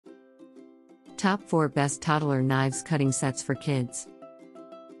Top 4 Best Toddler Knives Cutting Sets for Kids.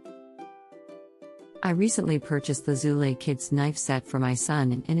 I recently purchased the Zulay Kids Knife Set for my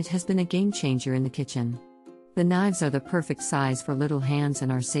son, and it has been a game changer in the kitchen. The knives are the perfect size for little hands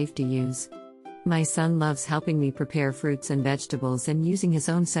and are safe to use. My son loves helping me prepare fruits and vegetables, and using his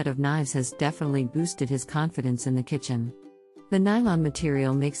own set of knives has definitely boosted his confidence in the kitchen. The nylon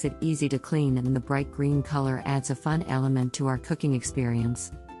material makes it easy to clean, and the bright green color adds a fun element to our cooking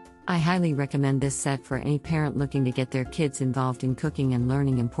experience. I highly recommend this set for any parent looking to get their kids involved in cooking and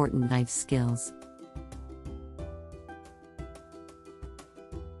learning important knife skills.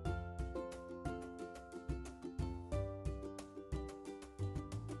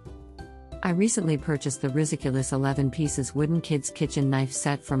 I recently purchased the RISICULIS 11 pieces wooden kids kitchen knife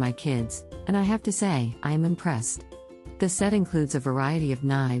set for my kids, and I have to say, I am impressed. The set includes a variety of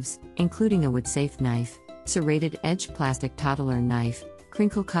knives, including a wood-safe knife, serrated edge plastic toddler knife,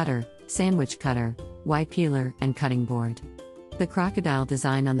 crinkle cutter, sandwich cutter, Y peeler, and cutting board. The crocodile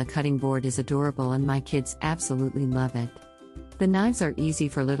design on the cutting board is adorable, and my kids absolutely love it. The knives are easy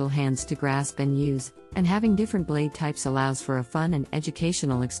for little hands to grasp and use, and having different blade types allows for a fun and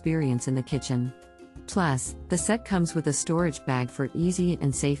educational experience in the kitchen. Plus, the set comes with a storage bag for easy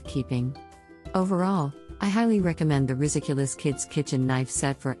and safe keeping. Overall, I highly recommend the RISICULIS Kids Kitchen Knife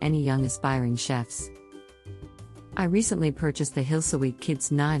Set for any young aspiring chefs. I recently purchased the Hilsoeet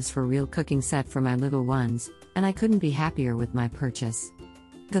Kids Knives for Real cooking set for my little ones, and I couldn't be happier with my purchase.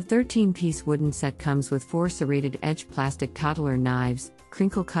 The 13-piece wooden set comes with 4 serrated edge plastic toddler knives,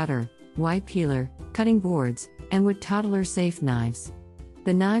 crinkle cutter, Y peeler, cutting boards, and wood toddler safe knives.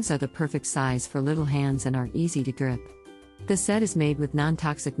 The knives are the perfect size for little hands and are easy to grip. The set is made with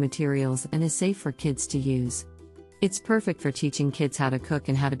non-toxic materials and is safe for kids to use. It's perfect for teaching kids how to cook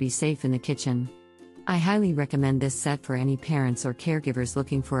and how to be safe in the kitchen. I highly recommend this set for any parents or caregivers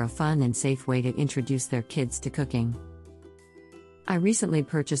looking for a fun and safe way to introduce their kids to cooking. I recently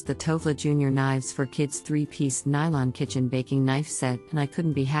purchased the TOVLA JR Knives for Kids 3-piece nylon kitchen baking knife set, and I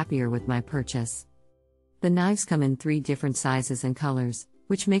couldn't be happier with my purchase. The knives come in 3 different sizes and colors,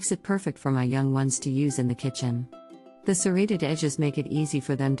 which makes it perfect for my young ones to use in the kitchen. The serrated edges make it easy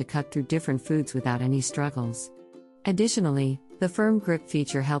for them to cut through different foods without any struggles. Additionally, the firm grip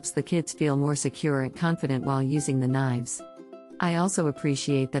feature helps the kids feel more secure and confident while using the knives. I also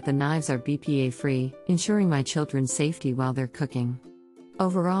appreciate that the knives are BPA-free, ensuring my children's safety while they're cooking.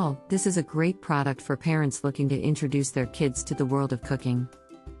 Overall, this is a great product for parents looking to introduce their kids to the world of cooking.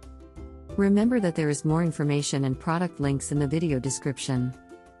 Remember that there is more information and product links in the video description.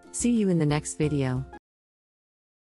 See you in the next video.